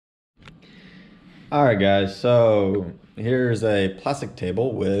Alright guys, so here's a plastic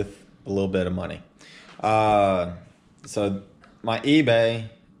table with a little bit of money. Uh, so my eBay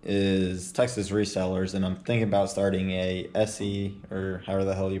is Texas Resellers, and I'm thinking about starting a SE, or however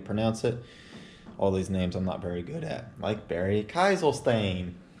the hell you pronounce it. All these names I'm not very good at, like Barry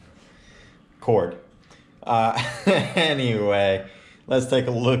Keiselstein. Cord. Anyway, let's take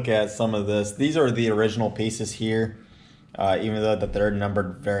a look at some of this. These are the original pieces here. Even though that they're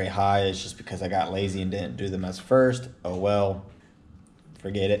numbered very high, it's just because I got lazy and didn't do them as first. Oh well,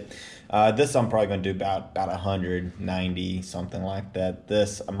 forget it. This I'm probably going to do about 190, something like that.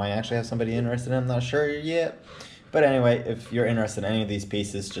 This I might actually have somebody interested in. I'm not sure yet. But anyway, if you're interested in any of these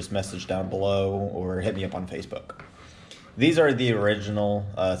pieces, just message down below or hit me up on Facebook. These are the original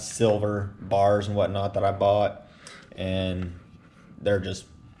silver bars and whatnot that I bought, and they're just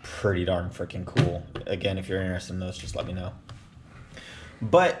pretty darn freaking cool. Again, if you're interested in those, just let me know.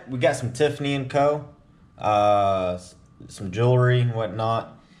 But we got some Tiffany & Co., some jewelry and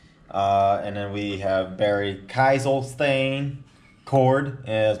whatnot, and then we have Barry Keiselstein cord,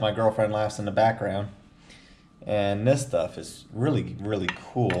 as my girlfriend laughs in the background. And this stuff is really, really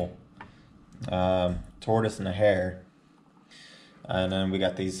cool. Tortoise and a hare. And then we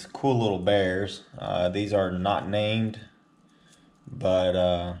got these cool little bears. These are not named, but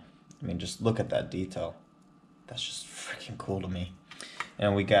I mean, just look at that detail. That's just freaking cool to me.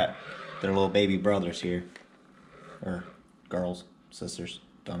 And we got their little baby brothers here, or girls, sisters,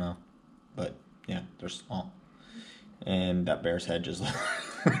 don't know, but yeah, they're small. And that bear's head just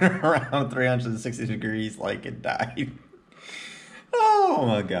went around 360 degrees like it died. Oh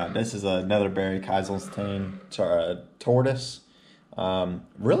my god, this is another Barry Keiselstein tortoise.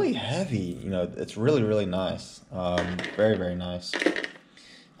 Really heavy, you know, it's really, really nice. Very, very nice.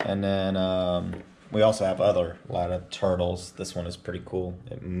 And then we also have a lot of turtles. This one is pretty cool.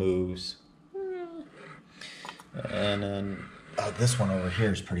 It moves. And then this one over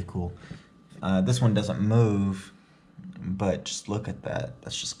here is pretty cool. This one doesn't move, but just look at that.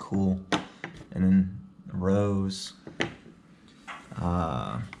 That's just cool. And then rose.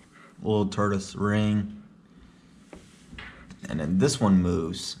 Little tortoise ring. And then this one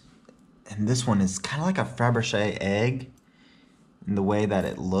moves. And this one is kind of like a Fabergé egg in the way that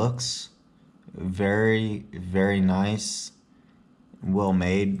it looks. Very, very nice, well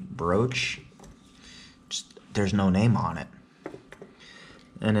made brooch. Just, there's no name on it.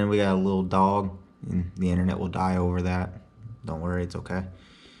 And then we got a little dog, and the internet will die over that. Don't worry, it's okay.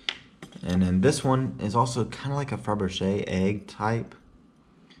 And then this one is also kind of like a Fabergé egg type,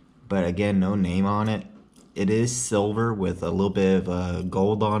 but again, no name on it. It is silver with a little bit of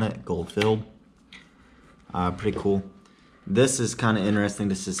gold on it, gold filled. Pretty cool. This is kind of interesting.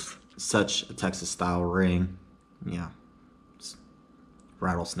 This is such a Texas style ring. Yeah.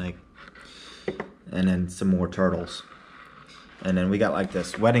 Rattlesnake. And then some more turtles. And then we got like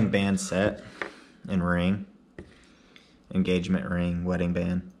this wedding band set and ring. Engagement ring, wedding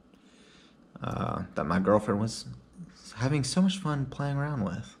band. That my girlfriend was having so much fun playing around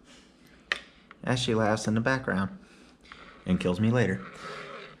with. As she laughs in the background and kills me later.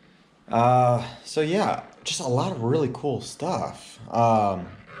 So yeah, just a lot of really cool stuff.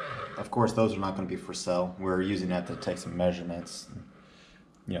 Of course, those are not going to be for sale. We're using that to take some measurements,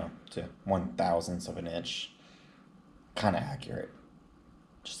 you know, to 1/1000th of an inch. Kind of accurate.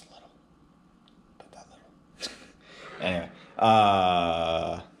 Just a little. But that little. Anyway,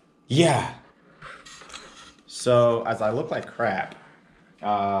 yeah. So, as I look like crap,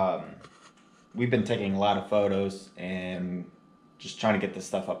 we've been taking a lot of photos and just trying to get this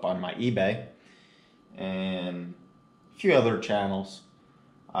stuff up on my eBay and a few other channels.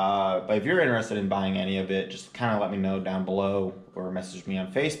 But if you're interested in buying any of it, just kind of let me know down below or message me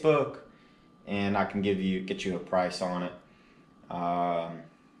on Facebook, and I can get you a price on it.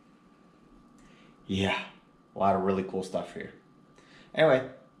 Yeah, a lot of really cool stuff here. Anyway,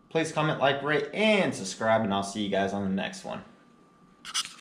 please comment, like, rate, and subscribe, and I'll see you guys on the next one.